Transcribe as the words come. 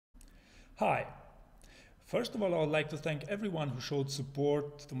Hi. First of all, I would like to thank everyone who showed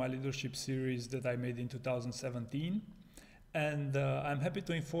support to my leadership series that I made in 2017. And I'm happy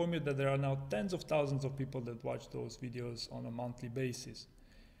to inform you that there are now tens of thousands of people that watch those videos on a monthly basis.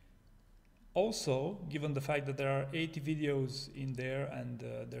 Also, given the fact that there are 80 videos in there and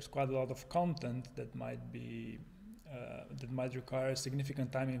there's quite a lot of content that might require a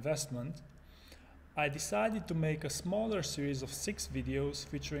significant time investment, I decided to make a smaller series of 6 videos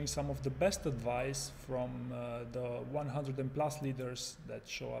featuring some of the best advice from the 100+ leaders that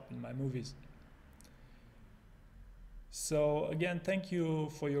show up in my movies. So again, thank you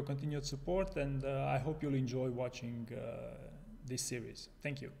for your continued support, and I hope you'll enjoy watching this series.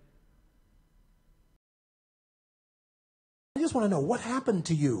 Thank you. I just want to know what happened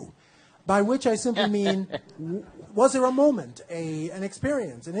to you, by which I simply mean, was there a moment, an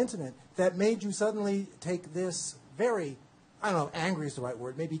experience, an incident that made you suddenly take this very, I don't know if angry is the right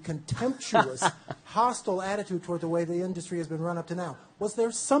word, maybe contemptuous, hostile attitude toward the way the industry has been run up to now? Was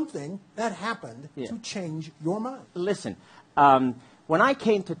there something that happened to change your mind? Listen, when I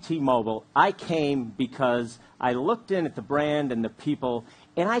came to T-Mobile, I came because I looked in at the brand and the people,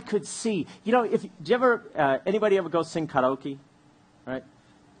 and I could see, you know, anybody ever go sing karaoke, right?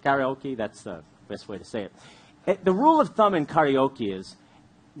 Karaoke, that's the best way to say it. The rule of thumb in karaoke is,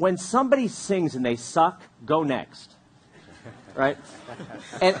 when somebody sings and they suck, go next, right?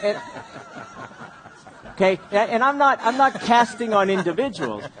 Okay, and I'm not casting on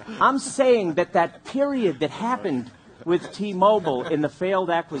individuals. I'm saying that period that happened with T-Mobile in the failed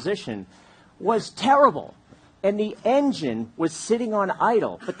acquisition was terrible. And the engine was sitting on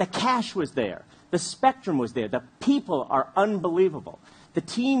idle, but the cash was there. The spectrum was there. The people are unbelievable. The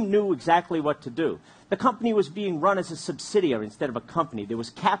team knew exactly what to do. The company was being run as a subsidiary instead of a company. There was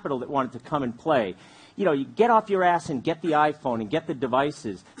capital that wanted to come and play. You know, you get off your ass and get the iPhone and get the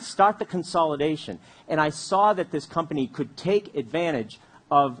devices, start the consolidation. And I saw that this company could take advantage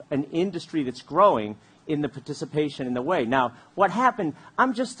of an industry that's growing in the participation in the way. Now, what happened,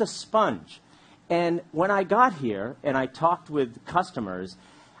 I'm just a sponge. And when I got here and I talked with customers,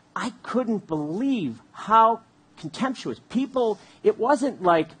 I couldn't believe how contemptuous. People, it wasn't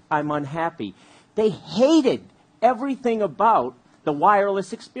like I'm unhappy. They hated everything about the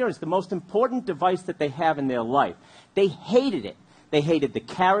wireless experience, the most important device that they have in their life. They hated it. They hated the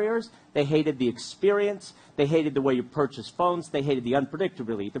carriers. They hated the experience. They hated the way you purchase phones. They hated the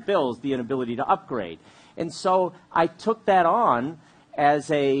unpredictability, the bills, the inability to upgrade. And so I took that on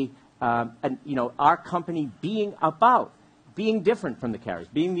as our company being different from the carriers,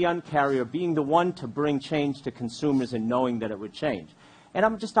 being the uncarrier, being the one to bring change to consumers and knowing that it would change. And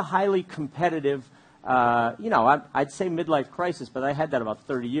I'm just a highly competitive, I'd say midlife crisis, but I had that about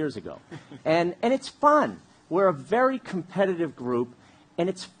 30 years ago. And it's fun. We're a very competitive group, and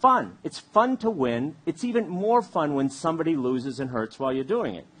it's fun. It's fun to win. It's even more fun when somebody loses and hurts while you're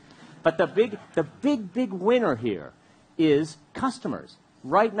doing it. But the big winner here is customers.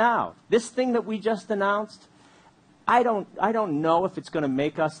 Right now, this thing that we just announced, I don't know if it's going to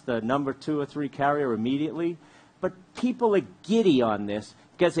make us the number 2 or 3 carrier immediately, but people are giddy on this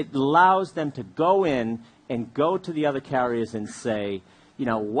because it allows them to go in and go to the other carriers and say, you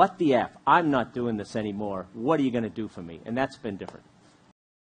know, what the F? I'm not doing this anymore. What are you going to do for me? And that's been different.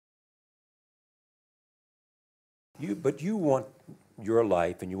 But you want your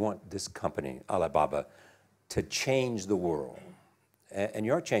life and you want this company, Alibaba, to change the world. And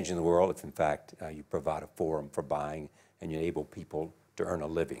you're changing the world if, in fact, you provide a forum for buying and you enable people to earn a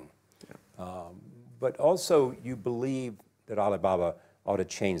living. Yeah. But also, you believe that Alibaba ought to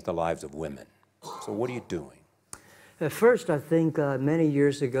change the lives of women. So what are you doing? First, I think many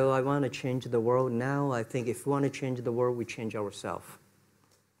years ago, I want to change the world. Now, I think if we want to change the world, we change ourselves.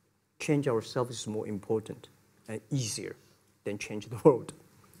 Change ourselves is more important and easier than change the world.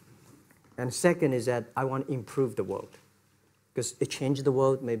 And second is that I want to improve the world. Because it changed the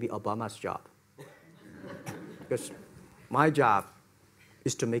world, maybe Obama's job. Because my job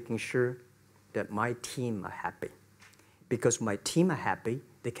is to making sure that my team are happy. Because my team are happy,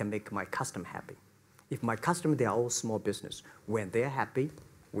 they can make my customer happy. If my customer, they are all small business. When they're happy,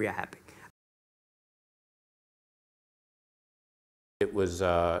 we are happy. It was,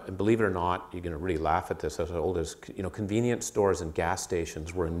 believe it or not, you're going to really laugh at this, as old as, you know, convenience stores and gas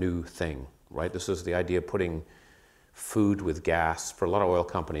stations were a new thing, right? This is the idea of putting food with gas. For a lot of oil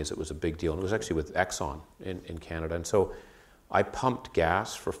companies, it was a big deal. And it was actually with Exxon in Canada. And so I pumped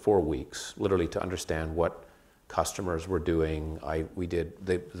gas for 4 weeks, literally to understand what customers were doing.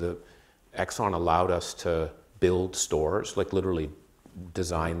 The Exxon allowed us to build stores, like literally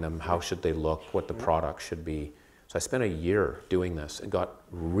design them, how should they look, what the product should be. So I spent a year doing this and got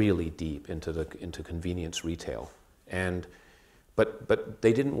really deep into convenience retail. But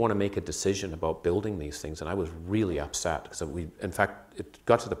they didn't want to make a decision about building these things, and I was really upset because in fact, it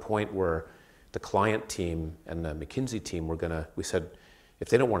got to the point where the client team and the McKinsey team we said, if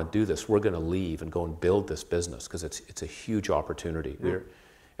they don't want to do this, we're going to leave and go and build this business because it's a huge opportunity.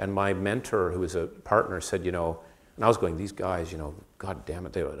 And my mentor, who was a partner, said, you know, and I was going, these guys, you know, God damn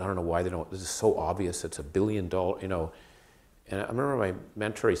it, I don't know why they don't, this is so obvious, it's $1 billion, you know. And I remember my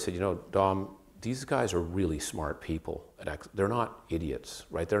mentor, he said, you know, Dom, these guys are really smart people. They're not idiots,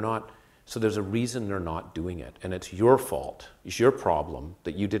 right? They're not, so there's a reason they're not doing it. And it's your fault, it's your problem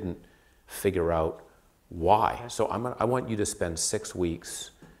that you didn't figure out why. So I want you to spend 6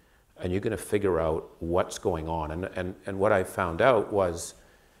 weeks and you're going to figure out what's going on. And what I found out was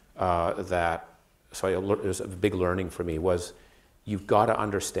that, so it was a big learning for me, was you've got to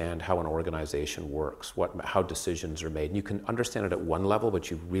understand how an organization works, how decisions are made. And you can understand it at one level, but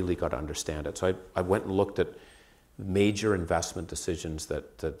you've really got to understand it. So I went and looked at major investment decisions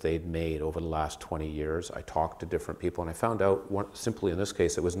that they'd made over the last 20 years. I talked to different people, and I found out, simply in this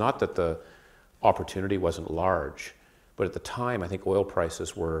case, it was not that the opportunity wasn't large, but at the time, I think oil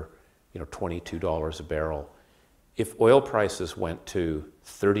prices were, you know, $22 a barrel. If oil prices went to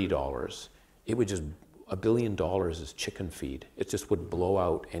 $30, it would just, $1 billion is chicken feed. It just would blow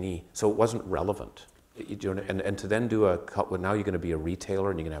out any, so it wasn't relevant. And to then do well, now you're going to be a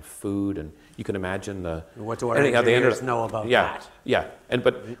retailer and you're going to have food, and you can imagine what do our engineers know about that? Yeah,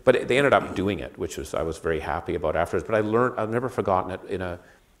 but they ended up doing it, which I was very happy about afterwards. But I've never forgotten it.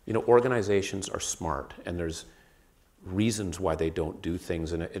 You know, organizations are smart, and there's reasons why they don't do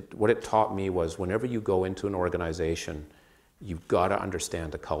things. And what it taught me was, whenever you go into an organization, you've got to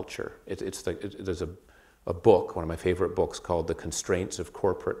understand the culture. There's a book, one of my favorite books, called The Constraints of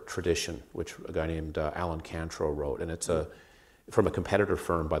Corporate Tradition, which a guy named Alan Cantrow wrote. And it's from a competitor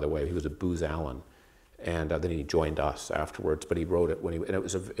firm, by the way. He was at Booz Allen. And then he joined us afterwards, but he wrote it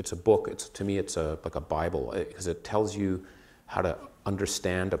it's a book. To me, it's like a Bible, because it tells you how to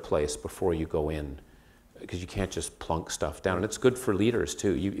understand a place before you go in, because you can't just plunk stuff down. And it's good for leaders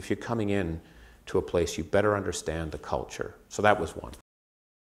too. If you're coming in to a place, you better understand the culture. So that was one.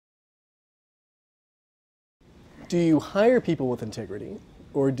 Do you hire people with integrity,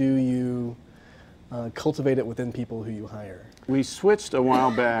 or do you cultivate it within people who you hire? We switched a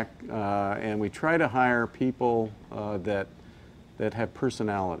while back, and we try to hire people that have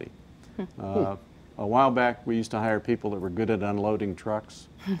personality. A while back, we used to hire people that were good at unloading trucks,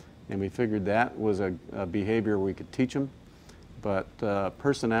 and we figured that was a behavior we could teach them, but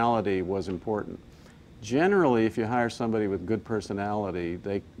personality was important. Generally, if you hire somebody with good personality,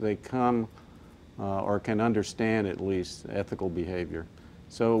 they come or can understand at least ethical behavior.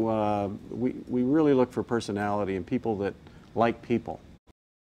 So we really look for personality and people that like people.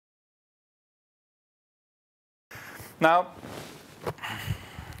 Now,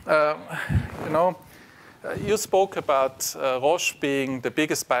 you know, you spoke about Roche being the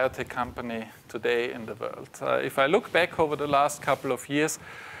biggest biotech company today in the world. If I look back over the last couple of years,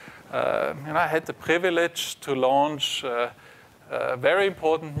 you know, I had the privilege to launch very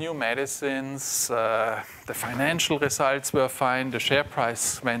important new medicines. The financial results were fine, the share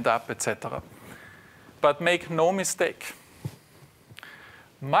price went up, etc. But make no mistake,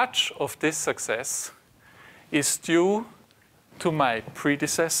 much of this success is due to my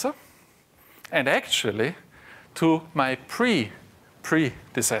predecessor, and actually to my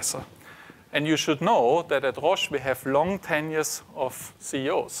predecessor. And you should know that at Roche we have long tenures of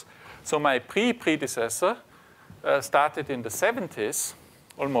CEOs. So my predecessor started in the 70s,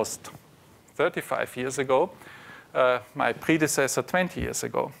 almost 35 years ago. My predecessor 20 years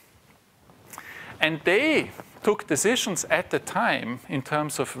ago. And they took decisions at the time in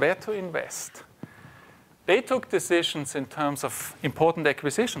terms of where to invest. They took decisions in terms of important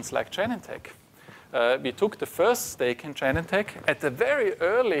acquisitions like Genentech. We took the first stake in Genentech at the very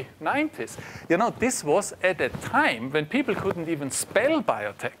early 90s. You know, this was at a time when people couldn't even spell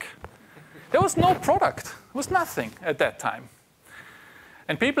biotech. There was no product. There was nothing at that time.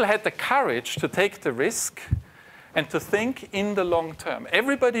 And people had the courage to take the risk and to think in the long term.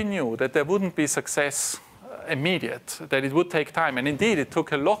 Everybody knew that there wouldn't be success immediate, that it would take time. And indeed, it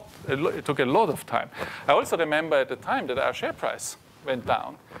took a lot of time. I also remember at the time that our share price went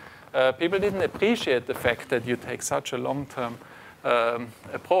down. People didn't appreciate the fact that you take such a long-term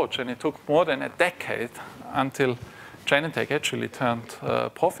approach. And it took more than a decade until Genentech actually turned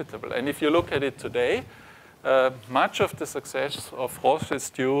profitable. And if you look at it today, much of the success of Roche is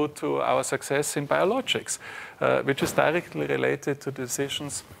due to our success in biologics, which is directly related to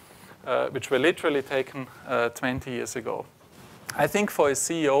decisions which were literally taken 20 years ago. I think for a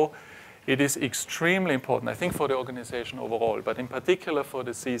CEO, it is extremely important, I think for the organization overall, but in particular for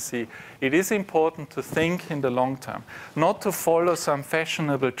the CC, it is important to think in the long term, not to follow some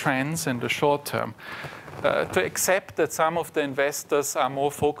fashionable trends in the short term, to accept that some of the investors are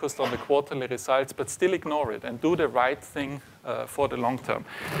more focused on the quarterly results, but still ignore it and do the right thing for the long term.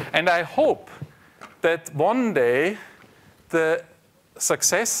 And I hope that one day the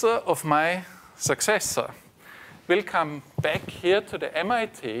successor of my successor will come back here to the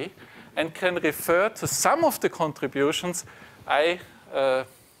MIT and can refer to some of the contributions I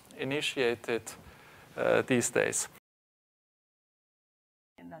initiated these days.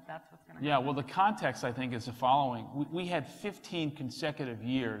 Yeah, well, the context, I think, is the following. We had 15 consecutive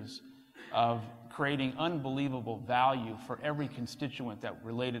years of creating unbelievable value for every constituent that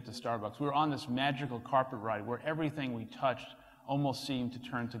related to Starbucks. We were on this magical carpet ride where everything we touched almost seemed to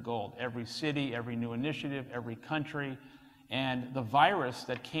turn to gold. Every city, every new initiative, every country. And the virus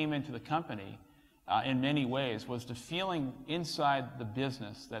that came into the company in many ways was the feeling inside the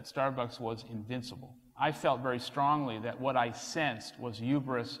business that Starbucks was invincible. I felt very strongly that what I sensed was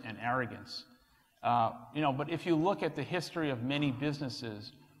hubris and arrogance. But if you look at the history of many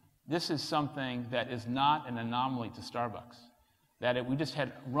businesses, this is something that is not an anomaly to Starbucks. We just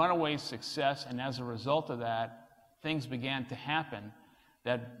had runaway success, and as a result of that, things began to happen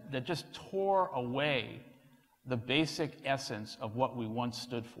that just tore away the basic essence of what we once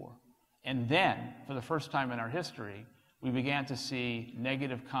stood for. And then, for the first time in our history, we began to see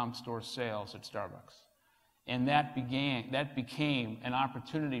negative comp store sales at Starbucks. And that became an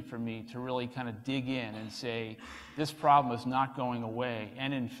opportunity for me to really kind of dig in and say, this problem is not going away,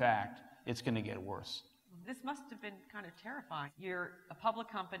 and in fact, it's going to get worse. This must have been kind of terrifying. You're a public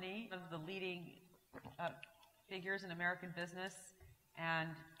company, one of the leading figures in American business, and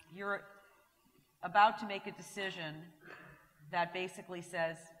you're about to make a decision that basically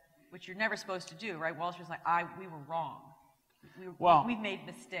says, which you're never supposed to do, right? Wall Street's like, we were wrong. We've made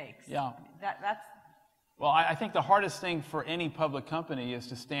mistakes. Yeah. That's. Well, I think the hardest thing for any public company is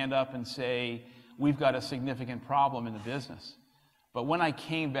to stand up and say, we've got a significant problem in the business. But when I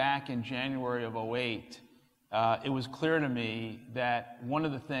came back in January of 2008, it was clear to me that one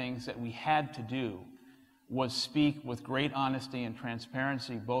of the things that we had to do was speak with great honesty and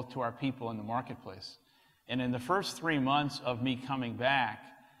transparency, both to our people and the marketplace. And in the first 3 months of me coming back,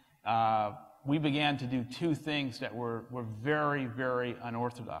 we began to do two things that were very, very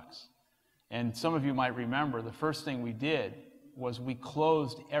unorthodox. And some of you might remember, the first thing we did was we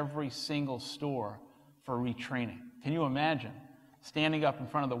closed every single store for retraining. Can you imagine standing up in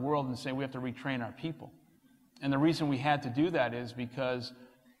front of the world and saying we have to retrain our people? And the reason we had to do that is because,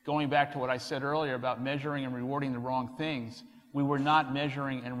 going back to what I said earlier about measuring and rewarding the wrong things, we were not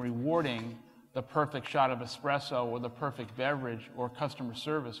measuring and rewarding the perfect shot of espresso or the perfect beverage or customer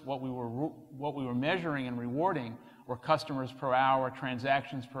service. What we were measuring and rewarding were customers per hour,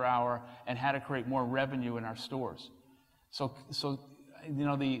 transactions per hour, and how to create more revenue in our stores. So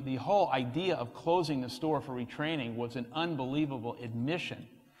the whole idea of closing the store for retraining was an unbelievable admission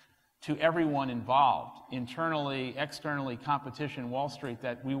to everyone involved, internally, externally, competition, Wall Street,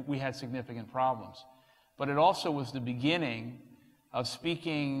 that we had significant problems. But it also was the beginning of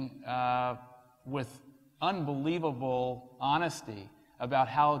speaking with unbelievable honesty about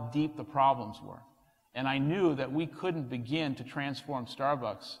how deep the problems were. And I knew that we couldn't begin to transform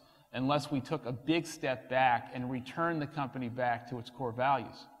Starbucks unless we took a big step back and returned the company back to its core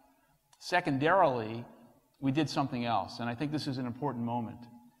values. Secondarily, we did something else, and I think this is an important moment.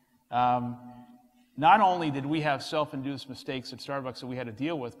 Not only did we have self-induced mistakes at Starbucks that we had to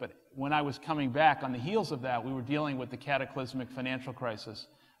deal with, but when I was coming back on the heels of that, we were dealing with the cataclysmic financial crisis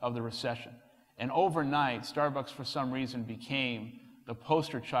of the recession. And overnight, Starbucks, for some reason, became the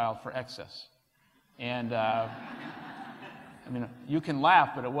poster child for excess. And I mean, you can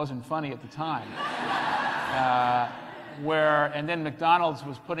laugh, but it wasn't funny at the time. And then McDonald's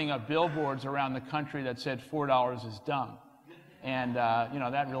was putting up billboards around the country that said $4 is dumb. And,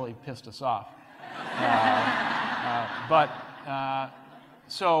 that really pissed us off.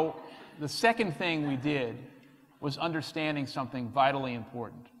 So the second thing we did was understanding something vitally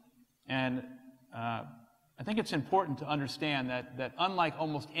important. And I think it's important to understand that unlike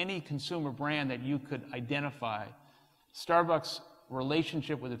almost any consumer brand that you could identify, Starbucks'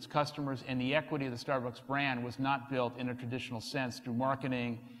 relationship with its customers and the equity of the Starbucks brand was not built in a traditional sense through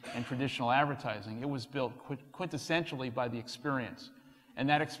marketing and traditional advertising. It was built quintessentially by the experience. And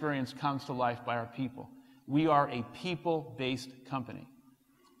that experience comes to life by our people. We are a people-based company.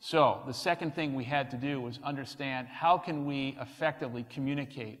 So the second thing we had to do was understand how can we effectively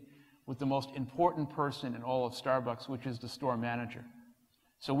communicate with the most important person in all of Starbucks, which is the store manager.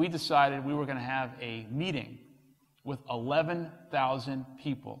 So we decided we were going to have a meeting with 11,000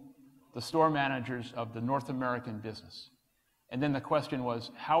 people, the store managers of the North American business. And then the question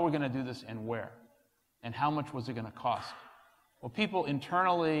was, how are we going to do this and where? And how much was it going to cost? Well, people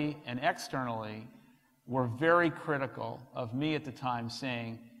internally and externally were very critical of me at the time,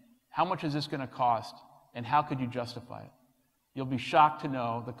 saying, how much is this going to cost and how could you justify it? You'll be shocked to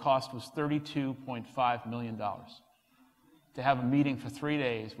know the cost was $32.5 million to have a meeting for 3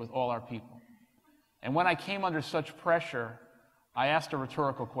 days with all our people. And when I came under such pressure, I asked a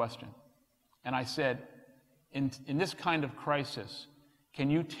rhetorical question. And I said, in this kind of crisis, can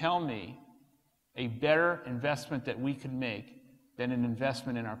you tell me a better investment that we could make than an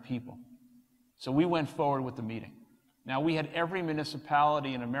investment in our people? So we went forward with the meeting. Now, we had every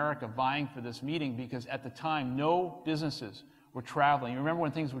municipality in America vying for this meeting because at the time, no businesses were traveling. You remember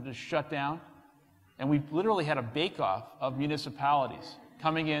when things were just shut down? And we literally had a bake-off of municipalities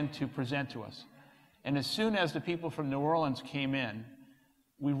coming in to present to us. And as soon as the people from New Orleans came in,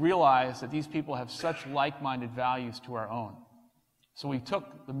 we realized that these people have such like-minded values to our own. So we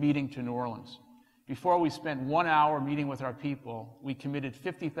took the meeting to New Orleans. Before we spent 1 hour meeting with our people, we committed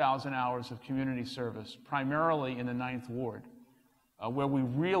 50,000 hours of community service, primarily in the 9th Ward, where we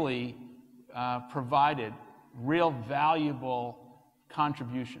really provided real valuable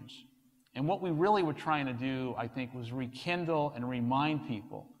contributions. And what we really were trying to do, I think, was rekindle and remind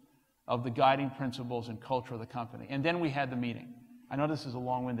people of the guiding principles and culture of the company. And then we had the meeting. I know this is a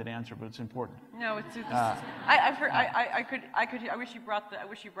long-winded answer, but it's important. No, it's. I've heard. I wish you brought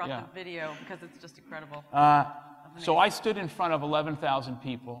the video because it's just incredible. So I stood in front of 11,000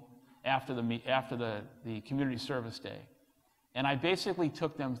 people after the community service day, and I basically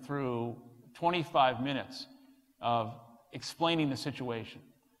took them through 25 minutes of explaining the situation.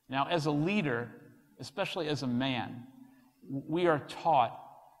 Now, as a leader, especially as a man, we are taught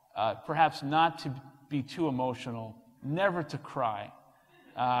perhaps not to be too emotional, never to cry,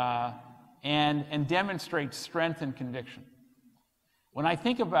 and demonstrate strength and conviction. When I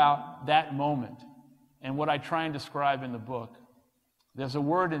think about that moment and what I try and describe in the book, there's a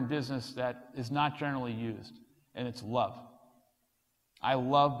word in business that is not generally used, and it's love. I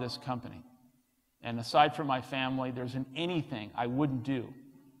love this company. And aside from my family, there isn't anything I wouldn't do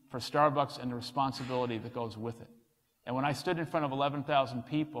for Starbucks and the responsibility that goes with it. And when I stood in front of 11,000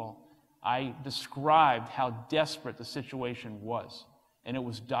 people, I described how desperate the situation was, and it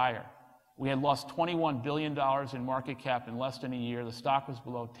was dire. We had lost $21 billion in market cap in less than a year. The stock was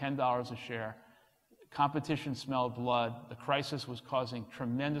below $10 a share. Competition smelled blood. The crisis was causing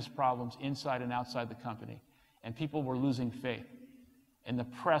tremendous problems inside and outside the company, and people were losing faith. And the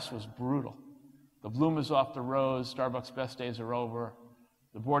press was brutal. The bloom is off the rose. Starbucks' best days are over.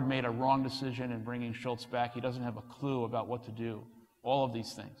 The board made a wrong decision in bringing Schultz back. He doesn't have a clue about what to do. All of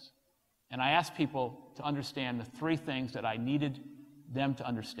these things. And I asked people to understand the 3 things that I needed them to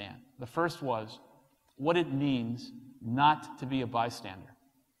understand. The first was what it means not to be a bystander.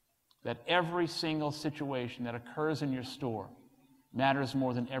 That every single situation that occurs in your store matters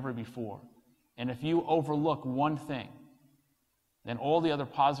more than ever before. And if you overlook one thing, then all the other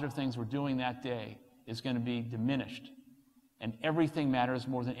positive things we're doing that day is going to be diminished. And everything matters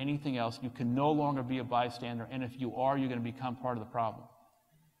more than anything else. You can no longer be a bystander, and if you are, you're going to become part of the problem.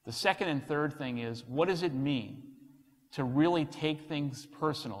 The second and third thing is, what does it mean to really take things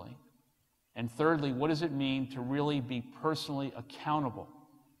personally? And thirdly, what does it mean to really be personally accountable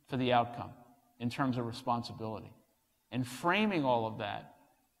for the outcome in terms of responsibility? And framing all of that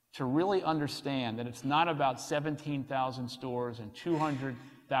to really understand that it's not about 17,000 stores and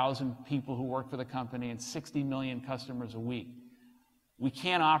 200,000 people who work for the company and 60 million customers a week. We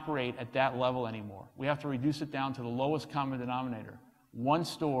can't operate at that level anymore. We have to reduce it down to the lowest common denominator. One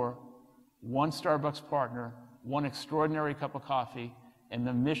store, one Starbucks partner, one extraordinary cup of coffee, and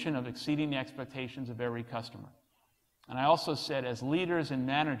the mission of exceeding the expectations of every customer. And I also said, as leaders and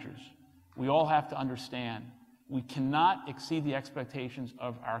managers, we all have to understand we cannot exceed the expectations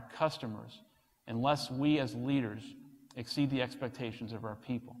of our customers unless we as leaders exceed the expectations of our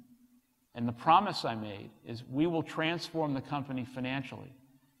people. And the promise I made is we will transform the company financially,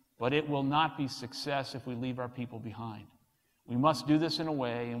 but it will not be success if we leave our people behind. We must do this in a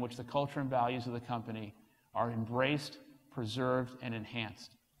way in which the culture and values of the company are embraced, preserved, and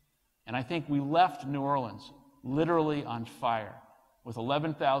enhanced. And I think we left New Orleans literally on fire, with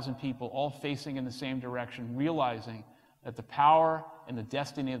 11,000 people all facing in the same direction, realizing that the power and the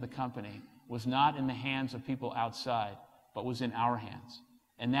destiny of the company was not in the hands of people outside, but was in our hands.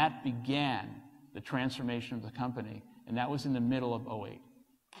 And that began the transformation of the company, and that was in the middle of '08.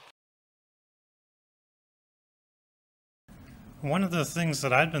 One of the things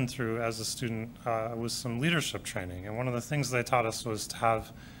that I'd been through as a student was some leadership training, and one of the things they taught us was to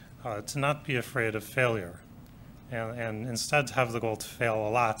have, to not be afraid of failure, and instead to have the goal to fail a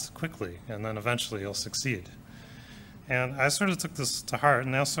lot quickly, and then eventually you'll succeed. And I sort of took this to heart,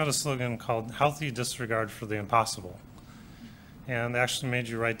 and they also had a slogan called "Healthy Disregard for the Impossible." And they actually made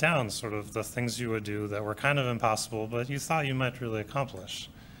you write down sort of the things you would do that were kind of impossible, but you thought you might really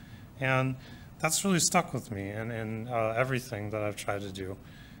accomplish. And that's really stuck with me in everything that I've tried to do.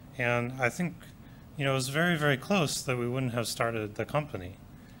 And I think, you know, it was very, very close that we wouldn't have started the company.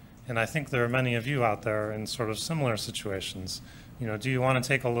 And I think there are many of you out there in sort of similar situations. You know, do you want to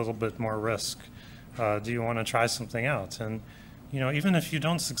take a little bit more risk? Do you want to try something out? And, you know, even if you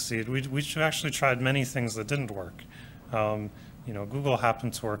don't succeed, we actually tried many things that didn't work. You know, Google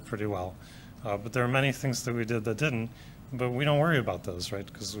happened to work pretty well. But there are many things that we did that didn't. But we don't worry about those, right?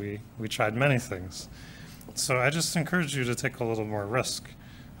 Because we tried many things. So I just encourage you to take a little more risk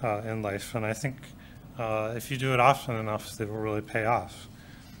in life. And I think if you do it often enough, it will really pay off.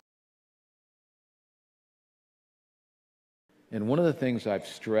 And one of the things I've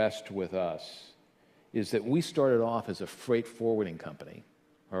stressed with us is that we started off as a freight forwarding company,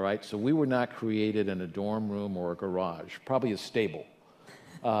 all right? So we were not created in a dorm room or a garage, probably a stable.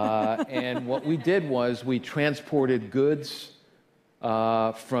 And what we did was we transported goods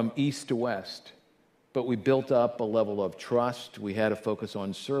from east to west, but we built up a level of trust. We had a focus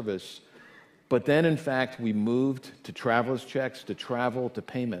on service. But then, in fact, we moved to traveler's checks, to travel, to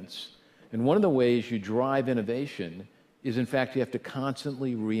payments. And one of the ways you drive innovation is, in fact, you have to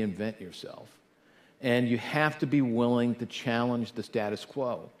constantly reinvent yourself. And you have to be willing to challenge the status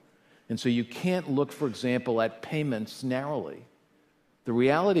quo. And so you can't look, for example, at payments narrowly. The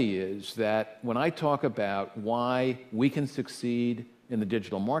reality is that when I talk about why we can succeed in the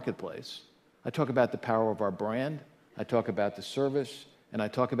digital marketplace, I talk about the power of our brand, I talk about the service, and I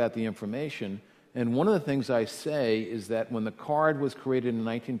talk about the information. And one of the things I say is that when the card was created in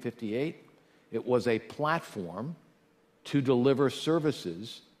 1958, it was a platform to deliver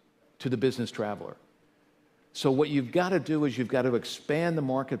services to the business traveler. So what you've got to do is you've got to expand the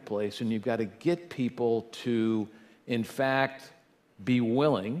marketplace, and you've got to get people to, in fact, be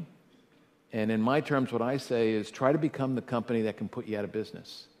willing, and in my terms what I say is try to become the company that can put you out of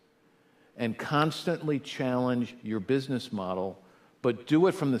business, and constantly challenge your business model, but do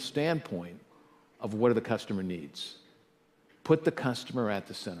it from the standpoint of what do the customer needs. Put the customer at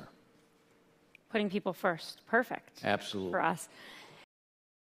the center. Putting people first. Perfect. Absolutely. For us.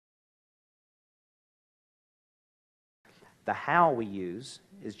 The how we use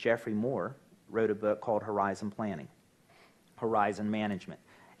is Jeffrey Moore wrote a book called Horizon Planning. Horizon management.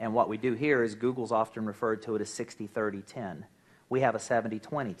 And what we do here is Google's often referred to it as 60-30-10. We have a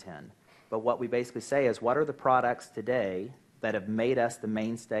 70-20-10. But what we basically say is, what are the products today that have made us the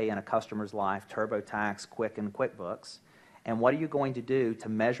mainstay in a customer's life, TurboTax, Quicken, QuickBooks, and what are you going to do to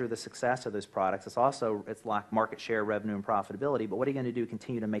measure the success of those products? It's like market share, revenue, and profitability, but what are you going to do to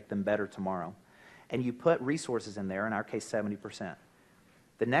continue to make them better tomorrow? And you put resources in there, in our case 70%.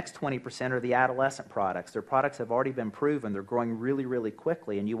 The next 20% are the adolescent products. Their products have already been proven. They're growing really, really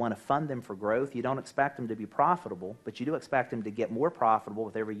quickly, and you want to fund them for growth. You don't expect them to be profitable, but you do expect them to get more profitable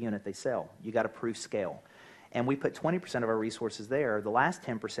with every unit they sell. You got to prove scale. And we put 20% of our resources there. The last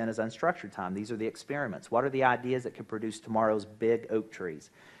 10% is unstructured time. These are the experiments. What are the ideas that could produce tomorrow's big oak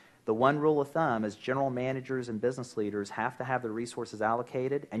trees? The one rule of thumb is general managers and business leaders have to have the resources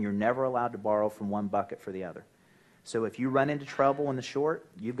allocated, and you're never allowed to borrow from one bucket for the other. So if you run into trouble in the short,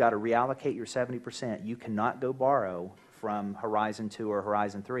 you've got to reallocate your 70%. You cannot go borrow from Horizon 2 or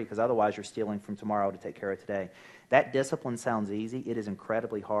Horizon 3, because otherwise you're stealing from tomorrow to take care of today. That discipline sounds easy. It is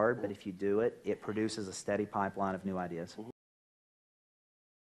incredibly hard, but if you do it, it produces a steady pipeline of new ideas.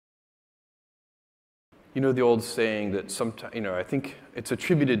 You know the old saying that sometimes, I think it's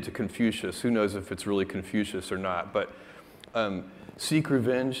attributed to Confucius. Who knows if it's really Confucius or not, but seek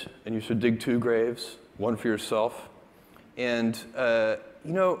revenge and you should dig 2 graves, one for yourself. And,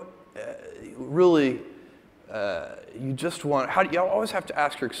 really, you just want, you always have to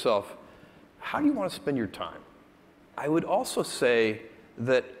ask yourself, how do you want to spend your time? I would also say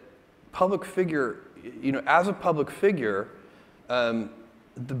that public figure, as a public figure, the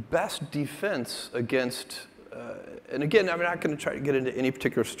best defense against, and again, I'm not going to try to get into any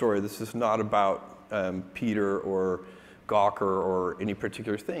particular story. This is not about Peter or Gawker or any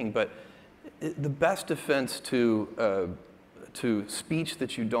particular thing, but the best defense to speech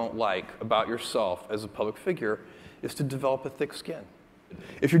that you don't like about yourself as a public figure is to develop a thick skin.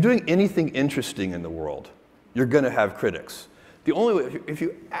 If you're doing anything interesting in the world, you're going to have critics. The only way, if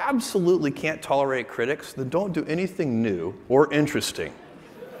you absolutely can't tolerate critics, then don't do anything new or interesting.